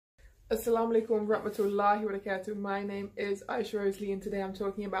Assalamu alaikum wa rahmatullahi wa barakatuh. My name is Aisha Rosalie and today I'm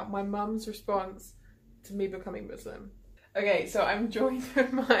talking about my mum's response to me becoming Muslim. Okay, so I'm joined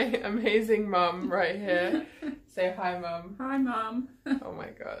with my amazing mum right here. Say hi, mum. Hi, mum. Oh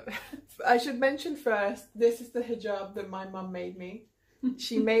my god. I should mention first, this is the hijab that my mum made me.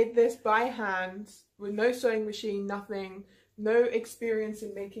 She made this by hand with no sewing machine, nothing. No experience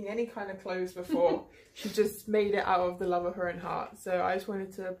in making any kind of clothes before. She just made it out of the love of her own heart. So I just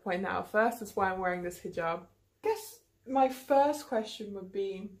wanted to point that out first. That's why I'm wearing this hijab. I guess my first question would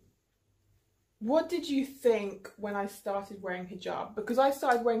be, what did you think when I started wearing hijab? Because I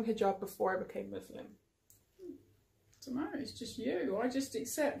started wearing hijab before I became Muslim. I don't know, it's just you. I just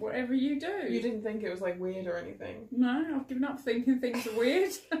accept whatever you do. You didn't think it was like weird or anything? No, I've given up thinking things are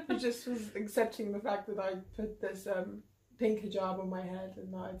weird. You just was accepting the fact that I put this pink hijab on my head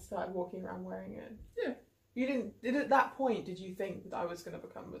and I'd started walking around wearing it. Yeah. You didn't, at that point, did you think that I was going to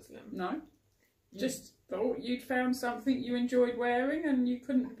become Muslim? No. Just thought you'd found something you enjoyed wearing and you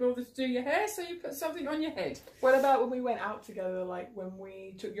couldn't bother to do your hair, so you put something on your head. What about when we went out together, like when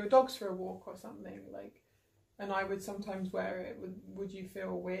we took your dogs for a walk or something, like, and I would sometimes wear it, would you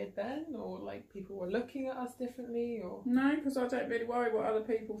feel weird then? Or like people were looking at us differently? Or no, because I don't really worry what other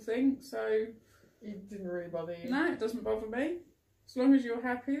people think, so... It didn't really bother you? No, it doesn't bother me. As long as you're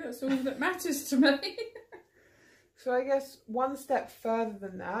happy, that's all that matters to me. So I guess one step further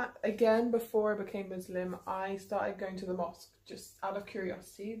than that, again, before I became Muslim, I started going to the mosque, just out of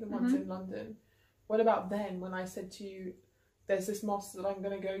curiosity, the ones in London. What about then, when I said to you, there's this mosque that I'm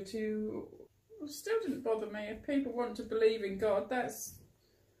going to go to? Well, it still didn't bother me. If people want to believe in God, that's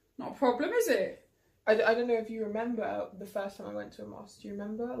not a problem, is it? I don't know if you remember the first time I went to a mosque. Do you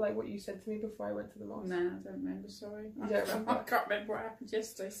remember, like, what you said to me before I went to the mosque? No, I don't remember, sorry. You don't remember? I can't remember what happened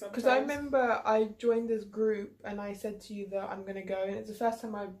yesterday sometimes. Because I remember I joined this group and I said to you that I'm going to go, and it's the first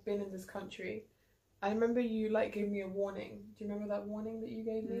time I've been in this country. I remember you, like, gave me a warning. Do you remember that warning that you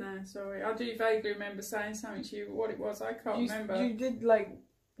gave me? No, sorry. I do vaguely remember saying something to you, but what it was, I can't remember. You did, like,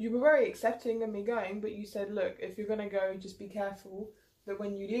 you were very accepting of me going, but you said, look, if you're going to go, just be careful that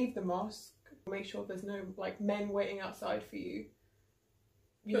when you leave the mosque, make sure there's no like men waiting outside for you.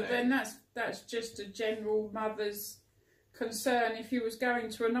 But then that's just a general mother's concern. If you was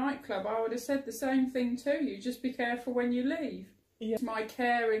going to a nightclub, I would have said the same thing to you. Just be careful when you leave. Yeah. My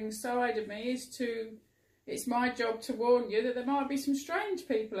caring side of me is it's my job to warn you that there might be some strange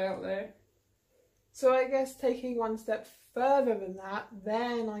people out there. So I guess taking one step further than that,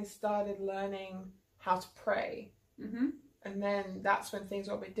 then I started learning how to pray. And then that's when things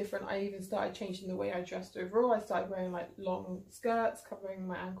got a bit different. I even started changing the way I dressed overall. I started wearing like long skirts, covering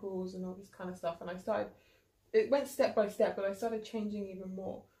my ankles and all this kind of stuff. And it went step by step, but I started changing even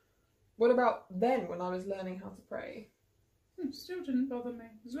more. What about then when I was learning how to pray? Still didn't bother me.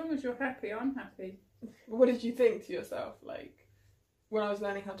 As long as you're happy, I'm happy. What did you think to yourself? Like, when I was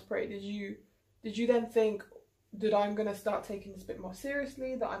learning how to pray, did you then think that I'm going to start taking this a bit more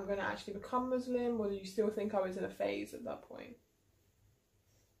seriously, that I'm going to actually become Muslim, or do you still think I was in a phase at that point?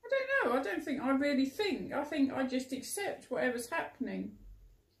 I don't know. I don't think I really think. I think I just accept whatever's happening.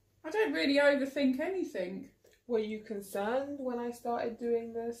 I don't really overthink anything. Were you concerned when I started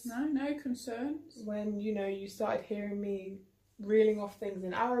doing this? No, no concerns. When, you started hearing me reeling off things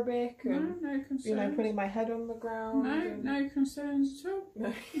in Arabic and, no concerns. Putting my head on the ground? No concerns at all.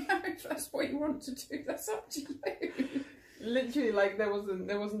 No. No, if that's what you want to do, that's up to you. Literally, like, there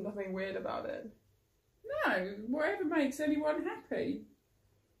wasn't nothing weird about it. No, whatever makes anyone happy.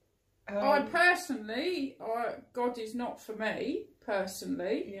 I personally, God is not for me,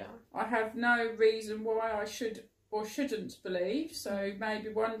 personally. Yeah. I have no reason why I should or shouldn't believe, so maybe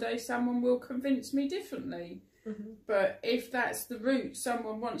one day someone will convince me differently. But if that's the route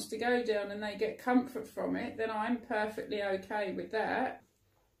someone wants to go down and they get comfort from it, then I'm perfectly okay with that.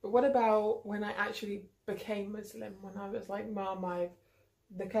 But what about when I actually became Muslim, when I was like, Mum, I've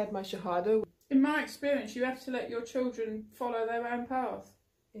declared my Shahada? In my experience, you have to let your children follow their own path.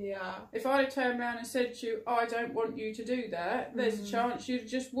 Yeah. If I'd have turned around and said to you, I don't want you to do that, there's a chance you'd have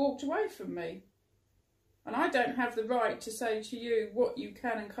just walked away from me. And I don't have the right to say to you what you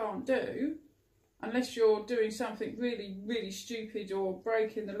can and can't do, unless you're doing something really, really stupid or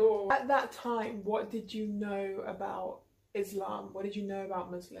breaking the law. At that time, what did you know about Islam? What did you know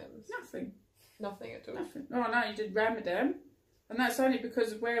about Muslims? Nothing. Nothing at all? Nothing. Oh, I know you did Ramadan. And that's only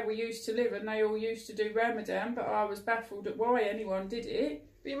because of where we used to live and they all used to do Ramadan, but I was baffled at why anyone did it.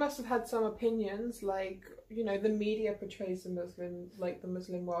 But you must have had some opinions, like, the media portrays the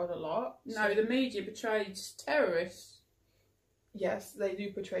Muslim world a lot. No, the media portrays terrorists. Yes, they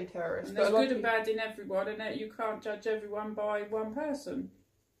do portray terrorists. And there's good and bad in everyone, and you can't judge everyone by one person.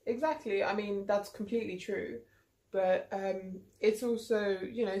 Exactly. I mean, that's completely true. But it's also,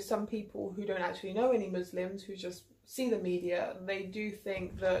 you know, some people who don't actually know any Muslims, who just see the media, they do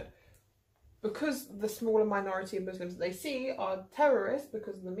think that because the smaller minority of Muslims they see are terrorists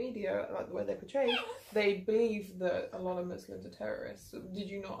because of the media, like the way they're portrayed, they believe that a lot of Muslims are terrorists. So did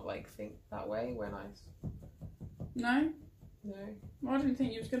you not like think that way when I? No. No. Well, I didn't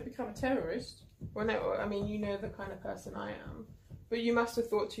think you was going to become a terrorist. Well, no. I mean, you know the kind of person I am, but you must have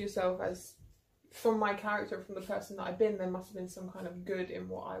thought to yourself, as from my character, from the person that I've been, there must have been some kind of good in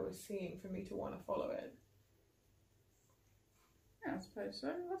what I was seeing for me to want to follow it. Yeah, I suppose so.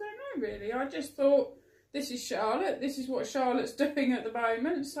 I don't know really. I just thought, this is Charlotte, this is what Charlotte's doing at the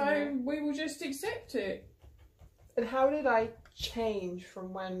moment, so we will just accept it. And how did I change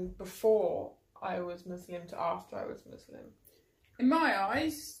from when before I was Muslim to after I was Muslim? In my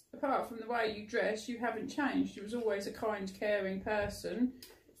eyes, apart from the way you dress, you haven't changed. You was always a kind, caring person.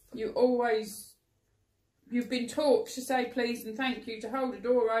 You've been taught to say please and thank you, to hold a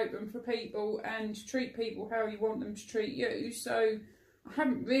door open for people and to treat people how you want them to treat you. So I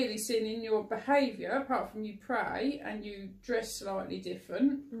haven't really seen in your behaviour, apart from you pray and you dress slightly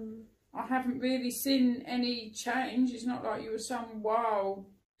different, I haven't really seen any change. It's not like you were some wow.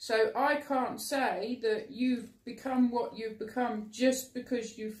 So I can't say that you've become what you've become just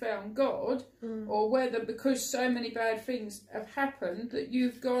because you found God, or whether because so many bad things have happened that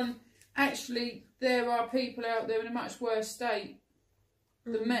you've gone, actually, there are people out there in a much worse state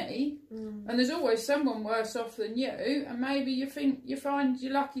than me, and there's always someone worse off than you, and maybe you think you find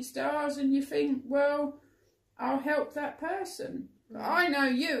your lucky stars and you think, well, I'll help that person. But I know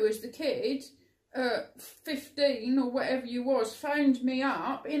you as the kid, 15 or whatever you was, phoned me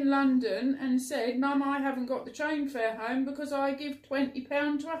up in London and said, Mum, I haven't got the train fare home because I give £20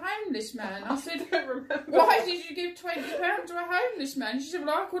 to a homeless man. I said, why did you give £20 to a homeless man? She said,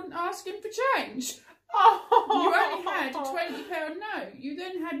 well, I couldn't ask him for change. You only had a £20 note. You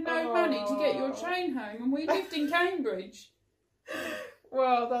then had no money to get your train home, and we lived in Cambridge.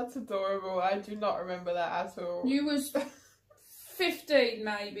 Well, that's adorable. I do not remember that at all. You was 15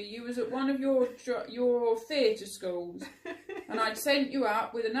 maybe. You was at one of your theatre schools, and I'd sent you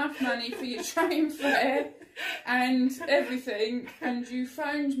up with enough money for your train fare and everything, and you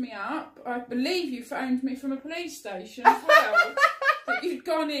phoned me up. I believe you phoned me from a police station as well. That you'd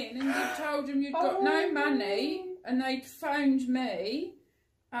gone in and you'd told them you'd got no money, and they'd phoned me,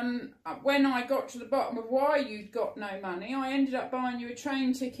 and when I got to the bottom of why you'd got no money, I ended up buying you a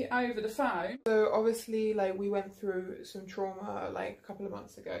train ticket over the phone. So obviously, like, we went through some trauma like a couple of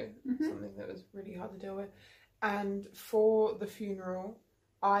months ago, something that was really hard to deal with, and for the funeral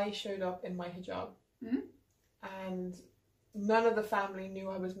I showed up in my hijab, and none of the family knew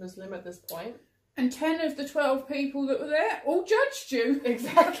I was Muslim at this point. And 10 of the 12 people that were there all judged you.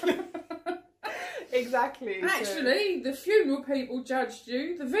 Exactly. Exactly. Actually, the funeral people judged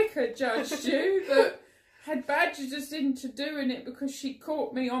you, the vicar judged you, that had badgered us into doing it because she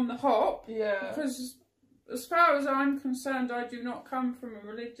caught me on the hop. Yeah. Because as far as I'm concerned, I do not come from a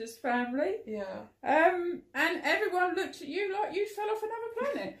religious family. Yeah. And everyone looked at you like you fell off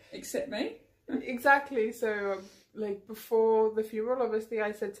another planet, except me. Exactly. So, like, before the funeral, obviously,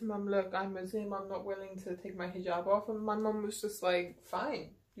 I said to Mum, look, I'm Muslim, I'm not willing to take my hijab off. And my mum was just like,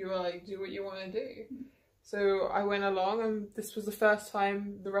 fine. You were like, do what you want to do. So I went along, and this was the first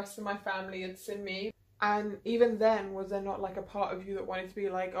time the rest of my family had seen me. And even then, was there not like a part of you that wanted to be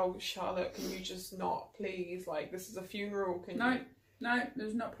like, oh, Charlotte, can you just not, please? Like, this is a funeral, can you? No,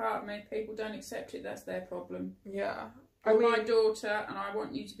 there's not part of me. People don't accept it, that's their problem. Yeah. You're my daughter, and I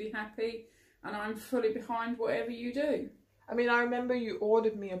want you to be happy, and I'm fully behind whatever you do. I mean, I remember you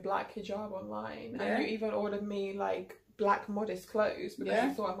ordered me a black hijab online, and you even ordered me, like, black modest clothes because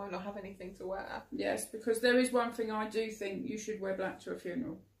you thought I might not have anything to wear. Yes, because there is one thing I do think, you should wear black to a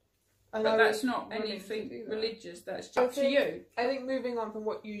funeral. But that's not anything religious, that's just up to you. I think moving on from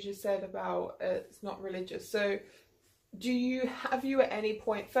what you just said about it's not religious, so have you at any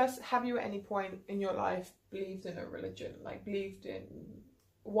point in your life believed in a religion, like believed in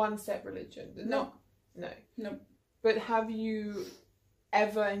one set religion? No. But have you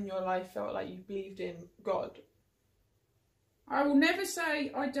ever in your life felt like you believed in God? I will never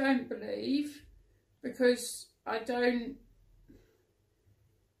say I don't believe, because I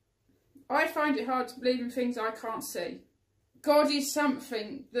find it hard to believe in things I can't see. God is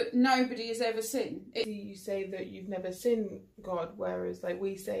something that nobody has ever seen. You say that you've never seen God, whereas like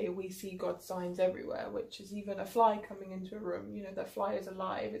we say we see God's signs everywhere, which is even a fly coming into a room. You know, that fly is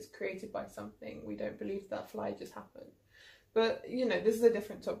alive, it's created by something. We don't believe that fly just happened. But, you know, this is a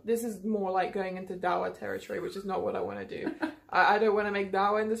different topic. This is more like going into dawah territory, which is not what I want to do. I don't want to make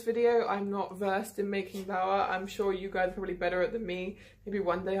dawah in this video. I'm not versed in making dawah. I'm sure you guys are probably better at it than me. Maybe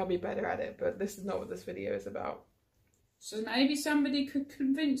one day I'll be better at it, but this is not what this video is about. So maybe somebody could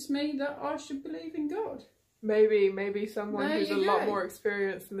convince me that I should believe in God. Maybe someone who's a lot more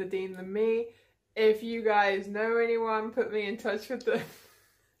experienced in the deen than me. If you guys know anyone, put me in touch with them.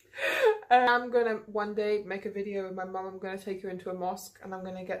 I'm gonna one day make a video with my mum. I'm gonna take her into a mosque and I'm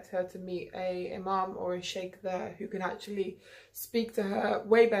gonna get her to meet a imam or a sheikh there who can actually speak to her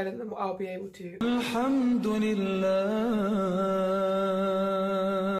way better than what I'll be able to.